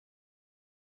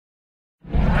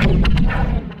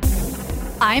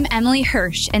I'm Emily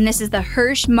Hirsch, and this is the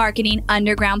Hirsch Marketing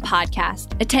Underground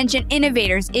Podcast. Attention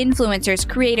innovators, influencers,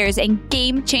 creators, and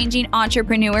game-changing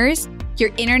entrepreneurs. Your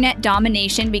internet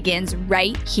domination begins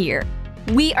right here.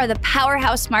 We are the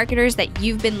powerhouse marketers that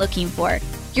you've been looking for.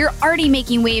 You're already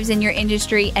making waves in your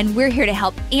industry, and we're here to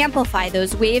help amplify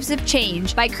those waves of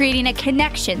change by creating a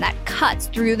connection that cuts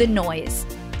through the noise.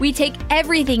 We take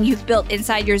everything you've built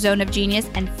inside your zone of genius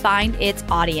and find its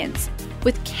audience.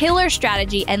 With killer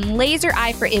strategy and laser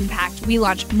eye for impact, we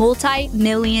launch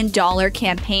multi-million-dollar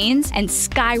campaigns and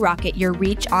skyrocket your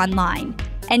reach online.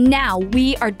 And now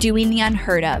we are doing the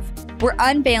unheard of. We're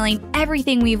unveiling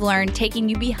everything we've learned, taking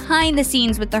you behind the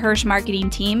scenes with the Hirsch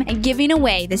marketing team and giving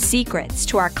away the secrets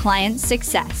to our clients'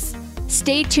 success.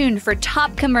 Stay tuned for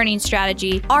top converting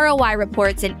strategy, ROI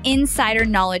reports, and insider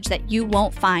knowledge that you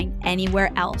won't find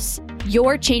anywhere else.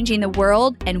 You're changing the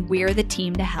world, and we're the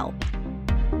team to help.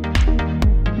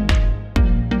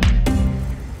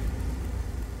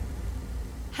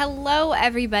 Hello,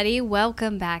 everybody.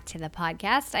 Welcome back to the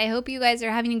podcast. I hope you guys are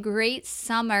having a great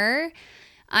summer.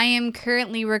 I am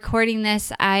currently recording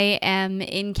this. I am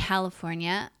in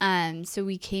California. So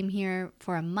we came here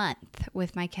for a month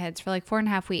with my kids for like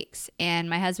 4.5 weeks.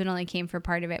 And my husband only came for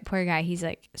part of it. Poor guy. He's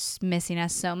like missing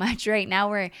us so much right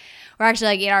now. We're actually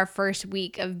like in our first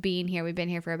week of being here. We've been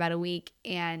here for about a week.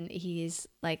 And he's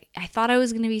like, I thought I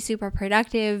was going to be super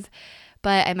productive,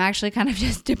 but I'm actually kind of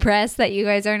just depressed that you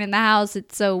guys aren't in the house.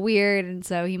 It's so weird. And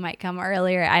so he might come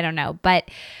earlier. I don't know. But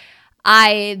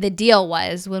the deal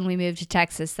was when we moved to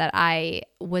Texas that I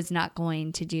was not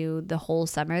going to do the whole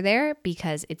summer there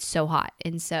because it's so hot.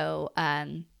 And so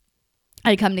I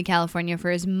come to California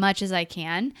for as much as I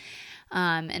can.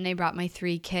 And I brought my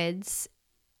 3 kids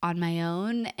on my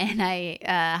own, and I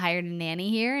hired a nanny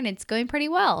here, and it's going pretty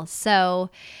well. So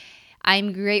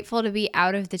I'm grateful to be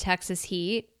out of the Texas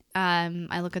heat.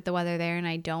 I look at the weather there and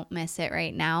I don't miss it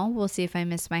right now. We'll see if I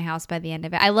miss my house by the end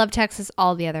of it. I love Texas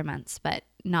all the other months, but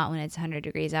not when it's 100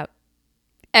 degrees out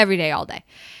every day, all day.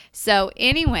 So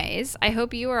anyways, I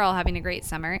hope you are all having a great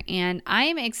summer, and I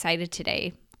am excited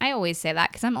today. I always say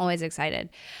that because I'm always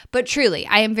excited, but truly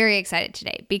I am very excited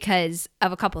today because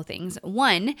of a couple of things.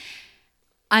 One,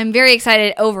 I'm very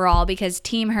excited overall because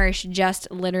Team Hirsch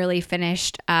just literally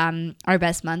finished our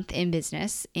best month in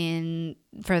business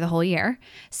for the whole year.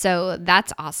 So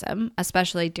that's awesome,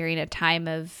 especially during a time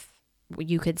of,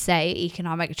 you could say,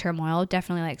 economic turmoil,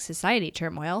 definitely like society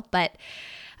turmoil, but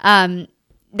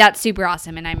that's super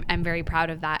awesome, and I'm very proud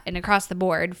of that. And across the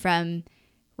board, from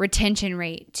retention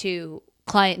rate to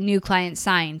new client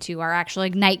signed to our actual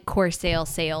Ignite course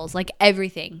sales, like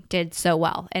everything did so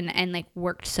well and like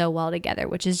worked so well together,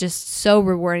 which is just so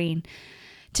rewarding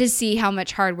to see how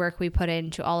much hard work we put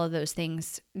into all of those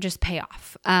things just pay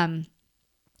off.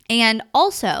 And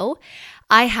also,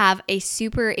 I have a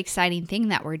super exciting thing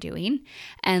that we're doing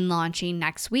and launching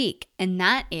next week, and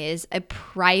that is a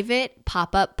private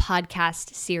pop-up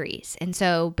podcast series. And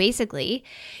so basically,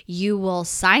 you will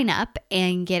sign up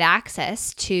and get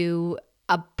access to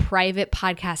a private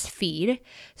podcast feed.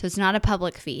 So it's not a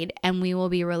public feed, and we will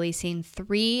be releasing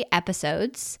 3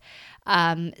 episodes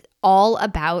all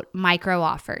about micro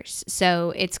offers.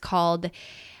 So it's all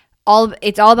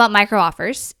about micro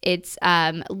offers. It's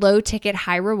low ticket,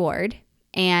 high reward,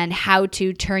 and how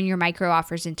to turn your micro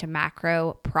offers into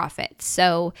macro profits.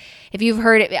 So if you've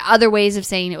heard it, other ways of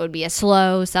saying it would be a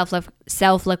slow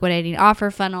self-liquidating offer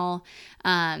funnel,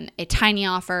 a tiny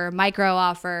offer, micro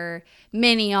offer,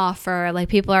 mini offer, like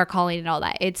people are calling it all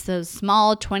that. It's those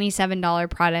small $27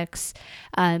 products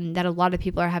that a lot of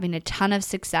people are having a ton of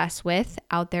success with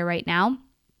out there right now,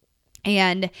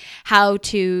 and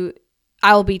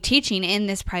I will be teaching in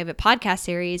this private podcast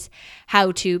series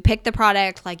how to pick the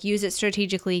product, like use it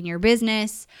strategically in your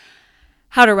business,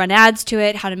 how to run ads to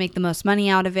it, how to make the most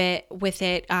money out of it with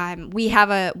it. We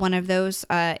have one of those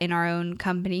in our own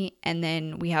company, and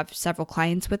then we have several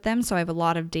clients with them. So I have a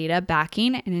lot of data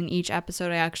backing, and in each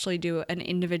episode, I actually do an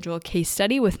individual case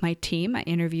study with my team. I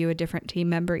interview a different team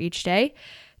member each day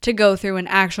to go through an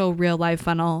actual real life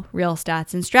funnel, real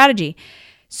stats, and strategy.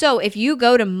 So if you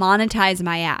go to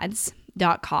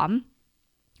monetizemyads.com,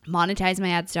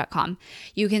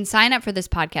 you can sign up for this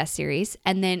podcast series.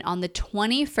 And then on the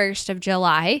 21st of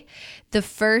July, the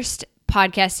first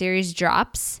podcast series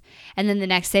drops. And then the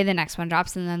next day, the next one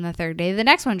drops. And then the third day, the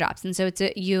next one drops. And so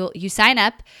you sign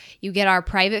up, you get our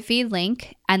private feed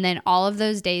link. And then all of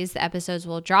those days, the episodes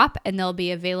will drop, and they'll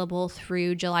be available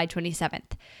through July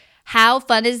 27th. How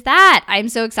fun is that? I'm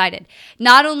so excited.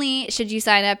 Not only should you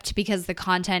sign up because the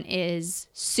content is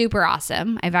super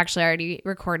awesome. I've actually already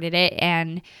recorded it,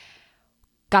 and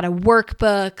got a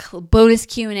workbook, bonus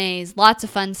Q&As, lots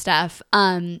of fun stuff.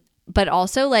 But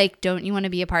also, like, don't you want to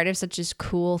be a part of such a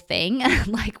cool thing?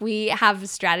 Like, we have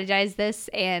strategized this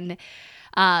and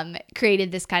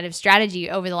created this kind of strategy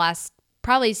over the last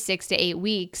probably 6 to 8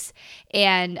 weeks.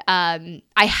 And I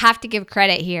have to give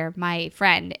credit here, my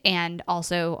friend, and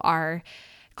also our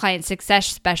client success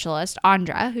specialist,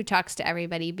 Andra, who talks to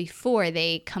everybody before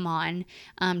they come on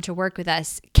to work with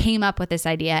us, came up with this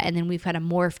idea, and then we've kind of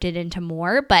morphed it into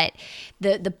more. But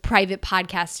the private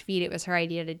podcast feed, it was her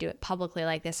idea to do it publicly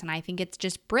like this, and I think it's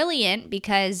just brilliant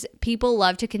because people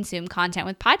love to consume content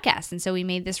with podcasts, and so we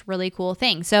made this really cool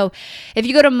thing. So if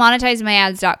you go to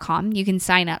monetimemyads.com, you can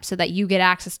sign up so that you get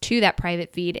access to that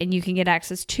private feed, and you can get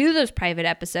access to those private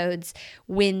episodes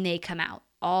when they come out.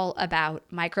 All about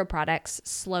micro products,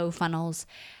 slow funnels,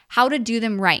 how to do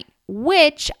them right,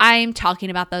 which I'm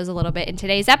talking about those a little bit in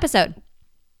today's episode.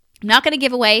 I'm not going to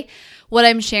give away what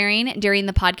I'm sharing during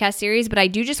the podcast series, but I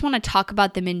do just want to talk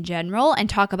about them in general and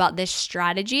talk about this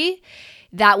strategy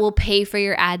that will pay for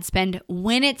your ad spend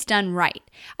when it's done right.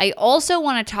 I also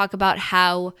want to talk about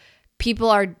how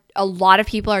a lot of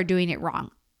people are doing it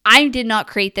wrong. I did not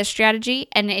create this strategy,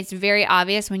 and it's very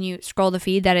obvious when you scroll the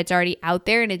feed that it's already out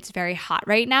there and it's very hot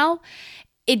right now.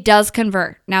 It does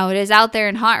convert. Now, it is out there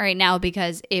and hot right now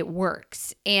because it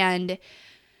works. And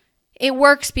it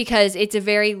works because it's a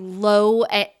very low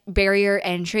barrier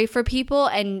entry for people,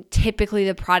 and typically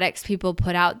the products people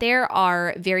put out there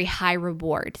are very high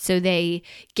reward. So they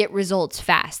get results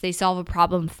fast. They solve a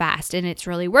problem fast, and it's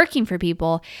really working for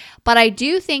people. But I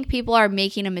do think people are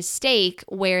making a mistake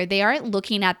where they aren't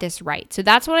looking at this right. So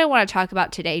that's what I want to talk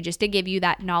about today, just to give you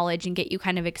that knowledge and get you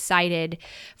kind of excited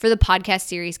for the podcast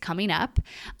series coming up.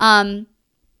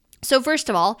 So first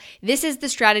of all, this is the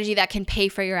strategy that can pay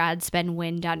for your ad spend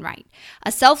when done right.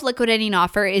 A self-liquidating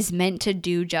offer is meant to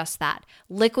do just that.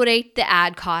 Liquidate the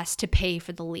ad cost to pay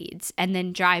for the leads and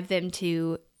then drive them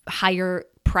to higher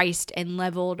priced and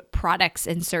leveled products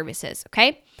and services,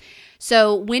 okay?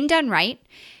 So when done right,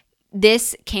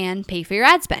 this can pay for your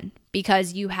ad spend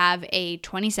because you have a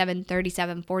 $27,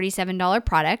 $37, $47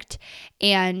 product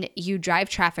and you drive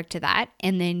traffic to that,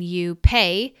 and then you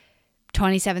pay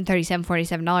 $27, $37,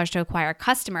 $47 to acquire a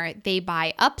customer. They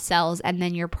buy upsells, and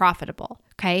then you're profitable,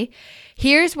 okay?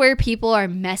 Here's where people are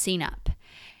messing up.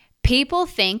 People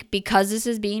think because this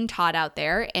is being taught out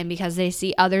there and because they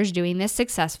see others doing this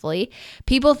successfully,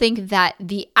 people think that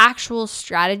the actual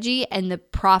strategy and the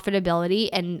profitability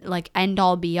and like end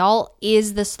all be all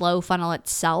is the slow funnel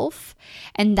itself.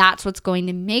 And that's what's going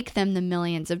to make them the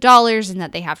millions of dollars, and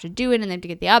that they have to do it and they have to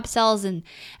get the upsells,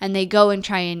 and they go and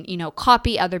try and,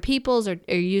 copy other people's or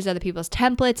use other people's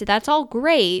templates. That's all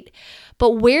great.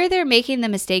 But where they're making the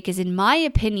mistake is, in my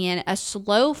opinion, a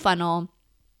slow funnel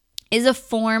is a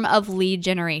form of lead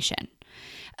generation.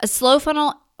 A slow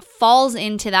funnel falls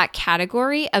into that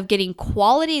category of getting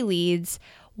quality leads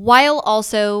while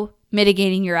also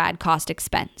mitigating your ad cost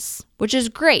expense, which is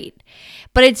great.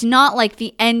 But it's not like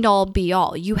the end all be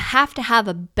all. You have to have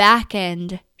a back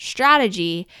end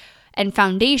strategy and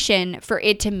foundation for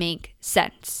it to make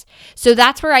sense. So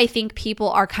that's where I think people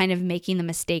are kind of making the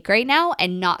mistake right now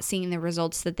and not seeing the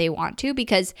results that they want to,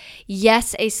 because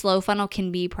yes, a slow funnel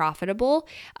can be profitable.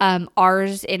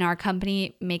 Ours in our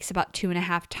company makes about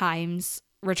 2.5 times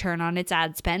return on its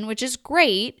ad spend, which is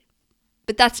great,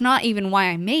 but that's not even why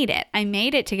I made it. I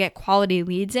made it to get quality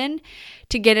leads in,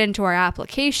 to get into our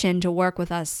application, to work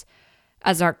with us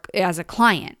as a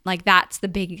client. Like, that's the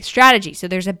big strategy. So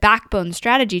there's a backbone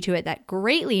strategy to it that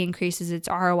greatly increases its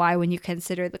ROI when you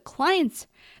consider the clients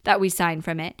that we sign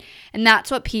from it. And that's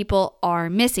what people are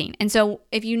missing. And so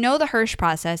if you know the Hirsch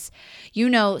process,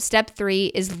 step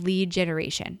 3 is lead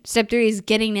generation. Step 3 is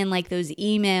getting in like those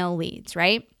email leads,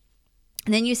 right?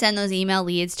 And then you send those email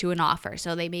leads to an offer.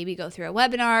 So they maybe go through a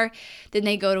webinar, then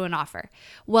they go to an offer.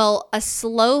 Well, a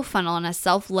slow funnel and a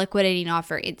self-liquidating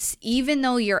offer, it's even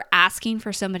though you're asking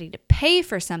for somebody to pay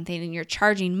for something and you're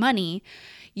charging money,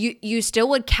 you still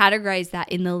would categorize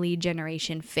that in the lead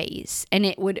generation phase. And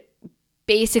it would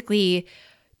basically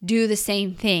do the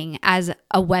same thing as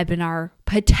a webinar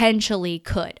potentially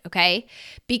could, okay?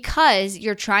 Because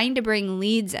you're trying to bring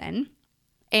leads in,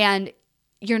 and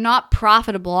you're not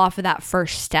profitable off of that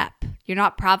first step. You're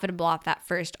not profitable off that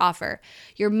first offer.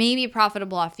 You're maybe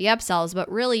profitable off the upsells,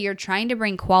 but really you're trying to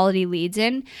bring quality leads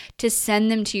in to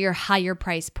send them to your higher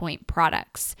price point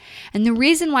products. And the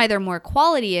reason why they're more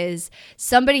quality is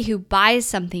somebody who buys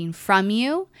something from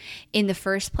you in the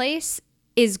first place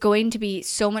is going to be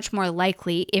so much more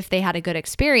likely, if they had a good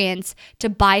experience, to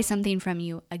buy something from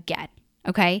you again.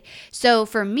 Okay. So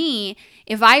for me,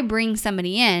 if I bring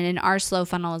somebody in, and our slow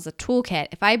funnel is a toolkit,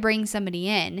 if I bring somebody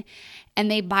in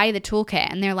and they buy the toolkit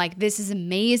and they're like, this is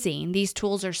amazing, these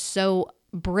tools are so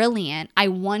brilliant, I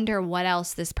wonder what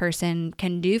else this person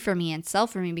can do for me and sell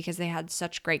for me because they had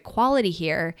such great quality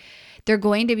here, they're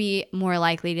going to be more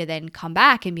likely to then come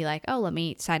back and be like, oh, let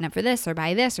me sign up for this or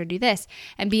buy this or do this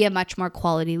and be a much more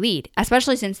quality lead,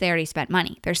 especially since they already spent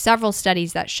money. There's several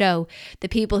studies that show the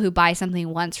people who buy something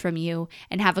once from you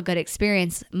and have a good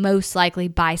experience most likely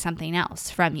buy something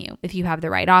else from you if you have the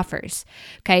right offers.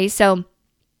 Okay, so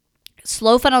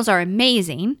slow funnels are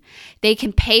amazing. They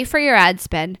can pay for your ad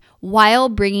spend while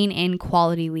bringing in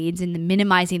quality leads and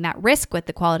minimizing that risk with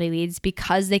the quality leads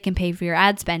because they can pay for your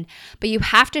ad spend. But you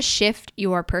have to shift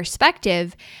your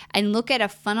perspective and look at a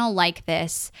funnel like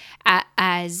this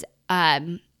as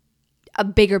a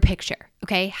bigger picture.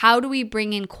 Okay, how do we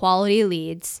bring in quality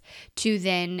leads to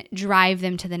then drive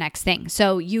them to the next thing?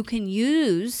 So you can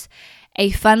use a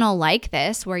funnel like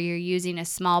this where you're using a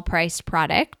small priced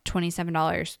product, $27,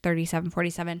 $37,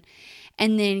 $47,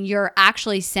 and then you're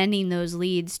actually sending those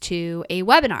leads to a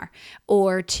webinar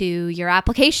or to your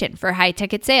application for high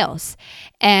ticket sales,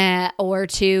 or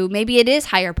to maybe it is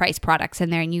higher priced products in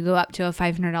there and you go up to a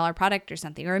 $500 product or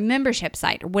something, or a membership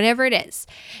site or whatever it is,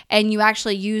 and you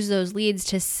actually use those leads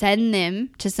to send them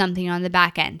to something on the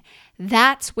back end.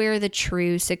 That's where the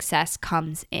true success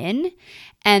comes in.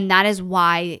 And that is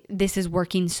why this is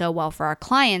working so well for our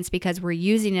clients, because we're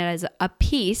using it as a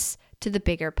piece to the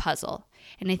bigger puzzle.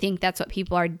 And I think that's what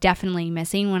people are definitely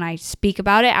missing when I speak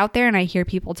about it out there and I hear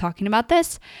people talking about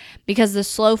this, because the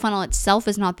slow funnel itself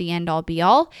is not the end all be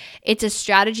all. It's a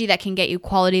strategy that can get you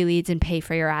quality leads and pay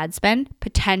for your ad spend,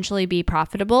 potentially be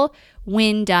profitable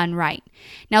when done right.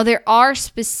 Now, there are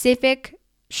specific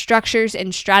structures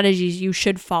and strategies you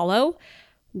should follow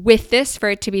with this for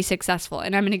it to be successful.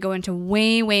 And I'm going to go into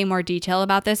way more detail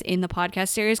about this in the podcast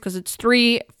series, because it's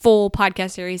 3 full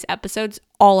podcast series episodes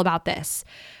all about this,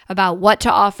 about what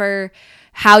to offer,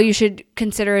 how you should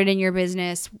consider it in your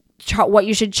business, what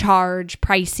you should charge,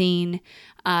 pricing,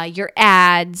 your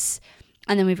ads,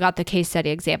 and then we've got the case study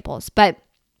examples. But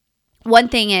one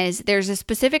thing is, there's a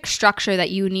specific structure that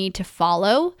you need to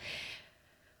follow,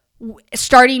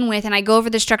 starting with, and I go over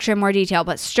the structure in more detail,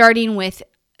 but starting with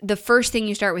the first thing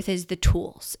you start with is the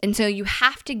tools. And so you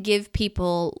have to give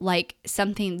people like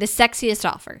something, the sexiest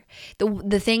offer,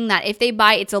 the thing that if they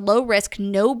buy, it's a low risk,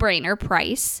 no brainer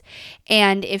price.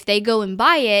 And if they go and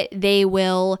buy it, they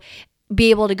will be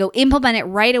able to go implement it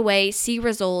right away, see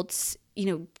results,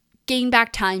 gain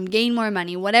back time, gain more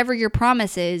money, whatever your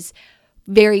promise is,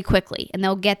 very quickly. And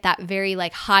they'll get that very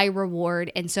like high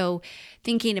reward. And so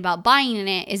thinking about buying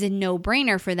it is a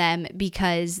no-brainer for them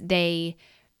because they,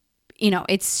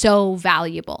 it's so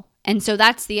valuable. And so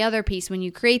that's the other piece. When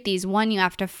you create these, one, you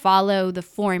have to follow the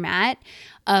format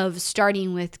of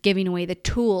starting with giving away the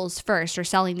tools first or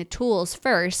selling the tools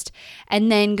first,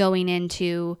 and then going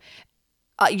into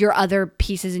your other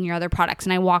pieces and your other products.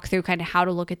 And I walk through kind of how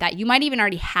to look at that. You might even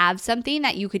already have something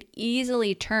that you could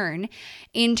easily turn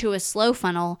into a slow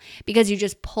funnel because you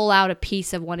just pull out a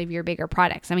piece of one of your bigger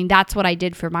products. I mean, that's what I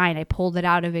did for mine. I pulled it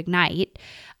out of Ignite,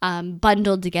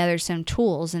 bundled together some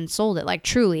tools and sold it. Like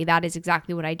truly, that is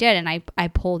exactly what I did. And I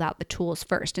pulled out the tools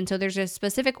first. And so there's a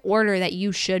specific order that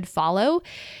you should follow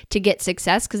to get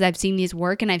success, because I've seen these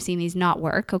work and I've seen these not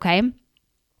work. Okay.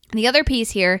 The other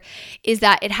piece here is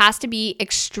that it has to be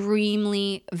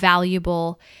extremely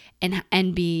valuable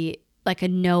and be like a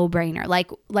no-brainer.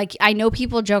 Like I know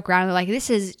people joke around, they're like, this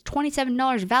is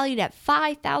 $27 valued at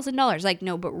 $5,000. Like,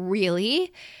 no, but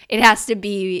really it has to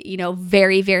be,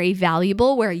 very, very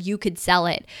valuable where you could sell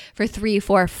it for 3,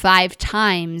 4, 5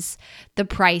 times the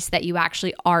price that you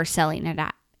actually are selling it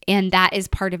at. And that is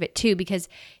part of it too, because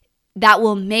that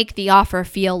will make the offer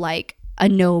feel like a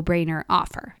no-brainer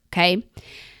offer. Okay.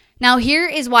 Now, here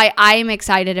is why I am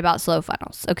excited about slow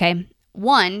funnels, okay?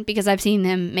 One, because I've seen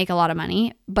them make a lot of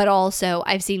money, but also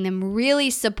I've seen them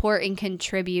really support and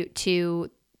contribute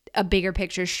to a bigger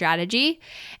picture strategy.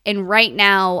 And right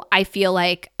now, I feel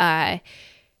like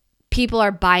people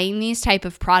are buying these type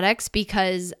of products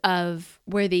because of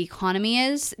where the economy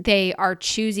is. They are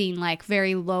choosing like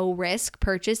very low risk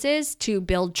purchases to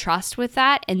build trust with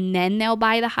that, and then they'll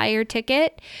buy the higher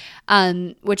ticket,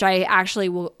 which I actually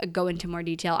will go into more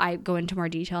detail. I go into more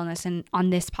detail on this on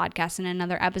this podcast in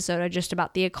another episode, just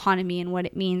about the economy and what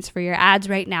it means for your ads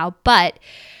right now. But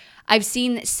I've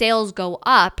seen sales go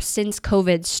up since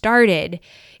COVID started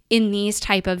in these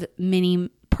type of mini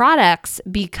products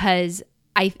because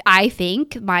I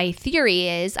think my theory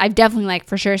is, I've definitely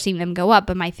for sure seen them go up,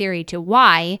 but my theory to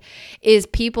why is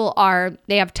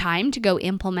they have time to go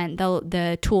implement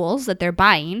the tools that they're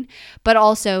buying, but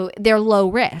also they're low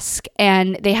risk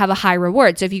and they have a high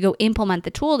reward. So if you go implement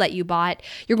the tool that you bought,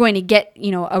 you're going to get,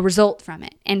 a result from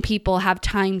it. And people have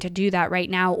time to do that right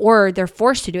now, or they're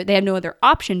forced to do it. They have no other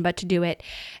option but to do it.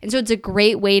 And so it's a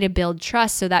great way to build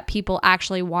trust so that people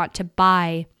actually want to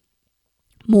buy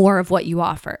more of what you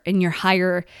offer in your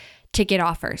higher ticket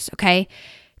offers, okay?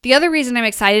 The other reason I'm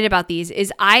excited about these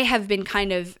is I have been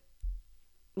kind of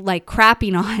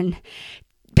crapping on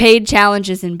paid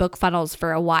challenges and book funnels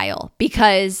for a while,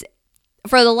 because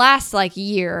for the last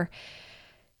year,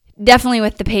 definitely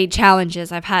with the paid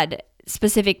challenges, I've had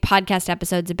specific podcast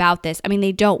episodes about this. I mean,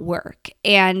 they don't work.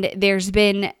 And there's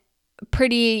been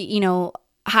pretty,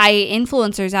 high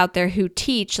influencers out there who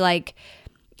teach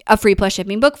a free plus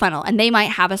shipping book funnel, and they might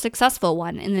have a successful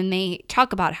one, and then they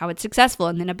talk about how it's successful,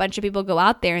 and then a bunch of people go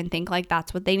out there and think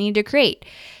that's what they need to create.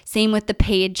 Same with the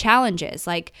paid challenges.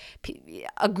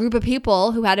 A group of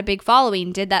people who had a big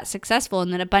following did that successful,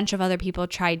 and then a bunch of other people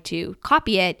tried to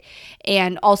copy it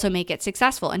and also make it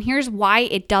successful. And here's why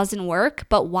it doesn't work,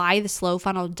 but why the slow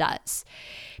funnel does.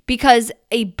 Because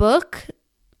a book,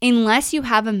 unless you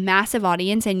have a massive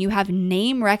audience and you have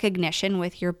name recognition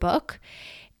with your book,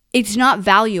 it's not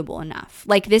valuable enough.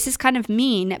 This is kind of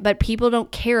mean, but people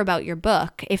don't care about your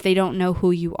book if they don't know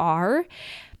who you are.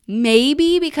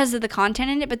 Maybe because of the content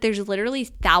in it, but there's literally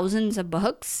thousands of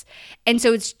books. And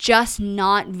so it's just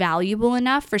not valuable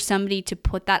enough for somebody to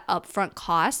put that upfront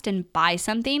cost and buy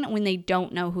something when they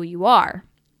don't know who you are.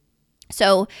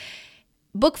 So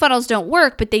book funnels don't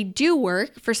work, but they do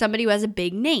work for somebody who has a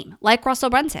big name, like Russell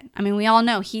Brunson. I mean, we all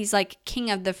know he's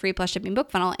king of the free plus shipping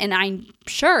book funnel, and I'm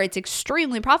sure it's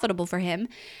extremely profitable for him.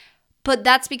 But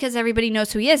that's because everybody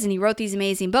knows who he is, and he wrote these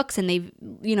amazing books, and they've,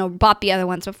 bought the other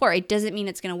ones before. It doesn't mean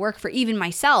it's going to work for even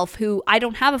myself, who I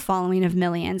don't have a following of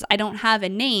millions. I don't have a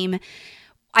name.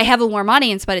 I have a warm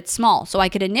audience, but it's small. So I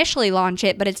could initially launch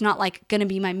it, but it's not going to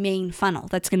be my main funnel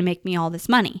that's going to make me all this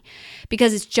money,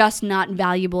 because it's just not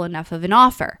valuable enough of an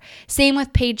offer. Same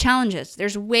with paid challenges.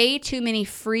 There's way too many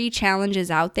free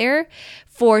challenges out there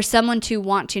for someone to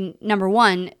want to, number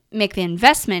one, make the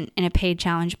investment in a paid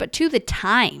challenge, but two, the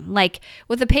time.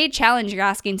 With a paid challenge, you're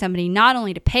asking somebody not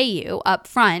only to pay you up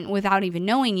front without even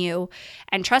knowing you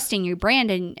and trusting your brand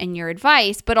and your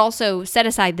advice, but also set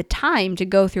aside the time to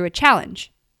go through a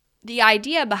challenge. The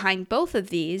idea behind both of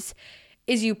these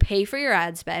is you pay for your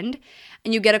ad spend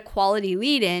and you get a quality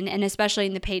lead in, and especially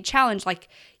in the paid challenge,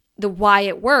 the why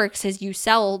it works is you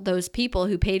sell those people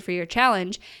who paid for your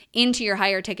challenge into your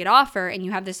higher ticket offer, and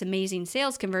you have this amazing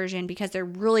sales conversion because they're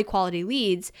really quality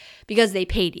leads because they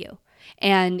paid you,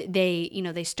 and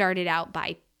they started out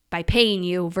by paying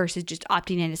you versus just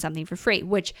opting into something for free,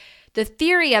 which the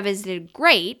theory of is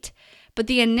great, but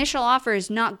the initial offer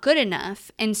is not good enough.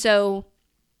 And so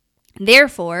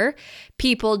therefore,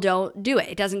 people don't do it.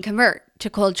 It doesn't convert to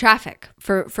cold traffic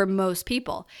for most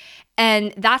people.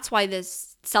 And that's why this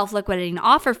self-liquidating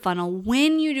offer funnel,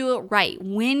 when you do it right,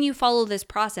 when you follow this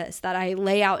process that I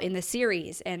lay out in the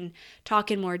series and talk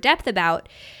in more depth about,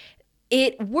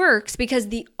 it works because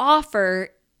the offer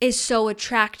is so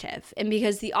attractive, and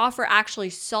because the offer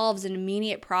actually solves an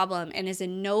immediate problem and is a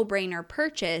no-brainer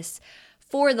purchase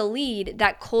for the lead,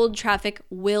 that cold traffic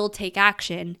will take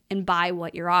action and buy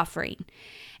what you're offering.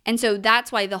 And so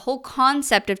that's why the whole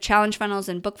concept of challenge funnels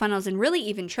and book funnels, and really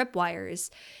even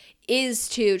tripwires,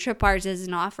 tripwires as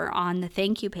an offer on the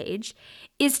thank you page,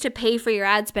 is to pay for your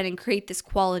ad spend and create this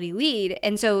quality lead.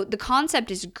 And so the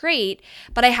concept is great,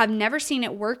 but I have never seen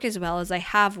it work as well as I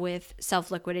have with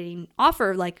self-liquidating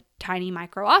offer, tiny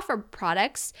micro offer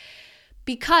products,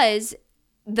 because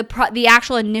the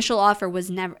actual initial offer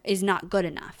is not good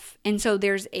enough. And so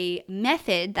there's a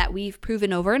method that we've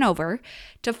proven over and over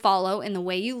to follow in the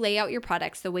way you lay out your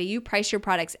products, the way you price your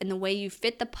products, and the way you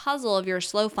fit the puzzle of your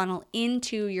slow funnel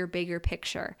into your bigger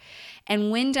picture.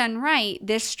 And when done right,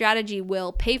 this strategy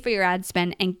will pay for your ad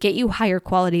spend and get you higher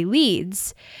quality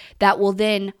leads that will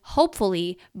then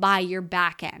hopefully buy your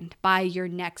back end, buy your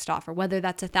next offer, whether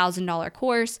that's $1,000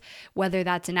 course, whether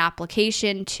that's an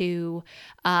application to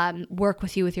work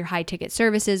with you with your high ticket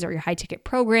services or your high ticket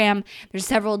program. There's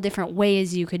several different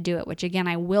ways you could do it, which again,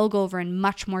 I will go over in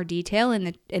much more detail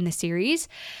in the series.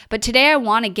 But today I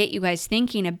want to get you guys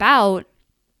thinking about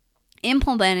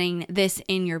implementing this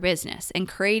in your business and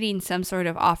creating some sort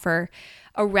of offer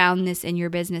around this in your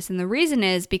business. And the reason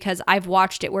is because I've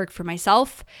watched it work for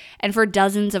myself and for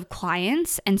dozens of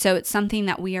clients. And so it's something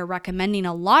that we are recommending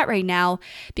a lot right now,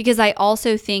 because I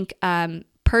also think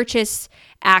purchase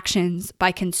actions by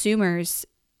consumers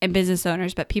and business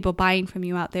owners, but people buying from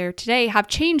you out there today have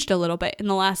changed a little bit in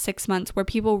the last 6 months, where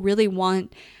people really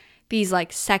want these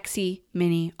like sexy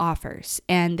mini offers,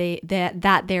 and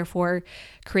that therefore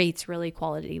creates really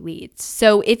quality leads.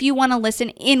 So if you want to listen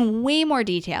in way more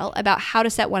detail about how to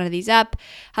set one of these up,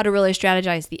 how to really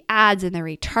strategize the ads and the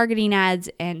retargeting ads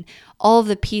and all of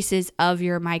the pieces of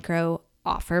your micro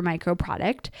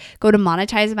product, go to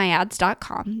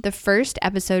monetizemyads.com. The first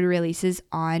episode releases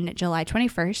on July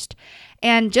 21st.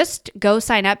 And just go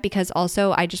sign up, because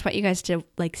also I just want you guys to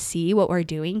like see what we're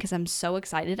doing, because I'm so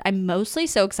excited. I'm mostly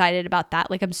so excited about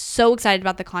that. Like, I'm so excited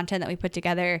about the content that we put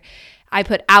together. I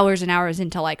put hours and hours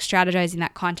into like strategizing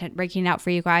that content, breaking it out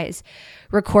for you guys,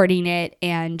 recording it,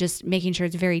 and just making sure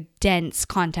it's very dense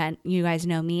content. You guys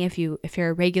know me if you're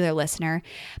a regular listener,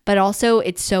 but also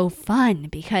it's so fun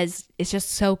because it's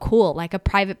just so cool, like a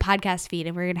private podcast feed,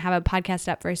 and we're going to have a podcast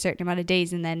up for a certain amount of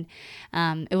days, and then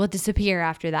it will disappear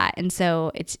after that. And so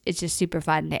it's just super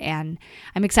fun, and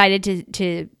I'm excited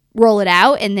to roll it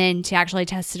out and then to actually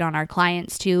test it on our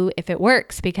clients too, if it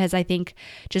works, because I think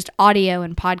just audio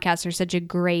and podcasts are such a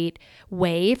great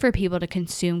way for people to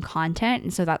consume content.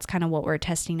 And so that's kind of what we're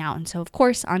testing out. And so of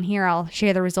course on here, I'll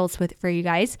share the results for you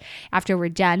guys after we're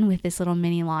done with this little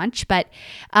mini launch, but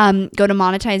go to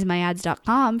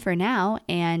monetizemyads.com for now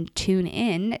and tune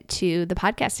in to the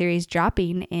podcast series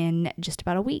dropping in just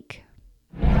about a week.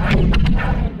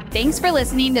 Thanks for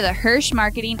listening to the Hirsch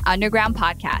Marketing Underground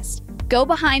podcast. Go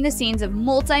behind the scenes of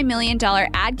multi-million-dollar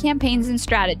ad campaigns and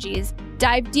strategies,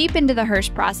 dive deep into the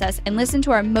Hirsch process, and listen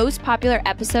to our most popular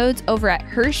episodes over at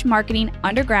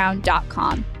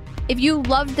hirschmarketingunderground.com. If you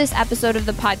loved this episode of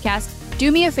the podcast,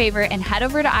 do me a favor and head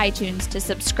over to iTunes to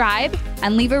subscribe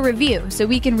and leave a review so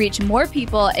we can reach more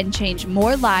people and change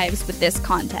more lives with this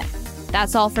content.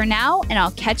 That's all for now, and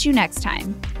I'll catch you next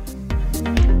time.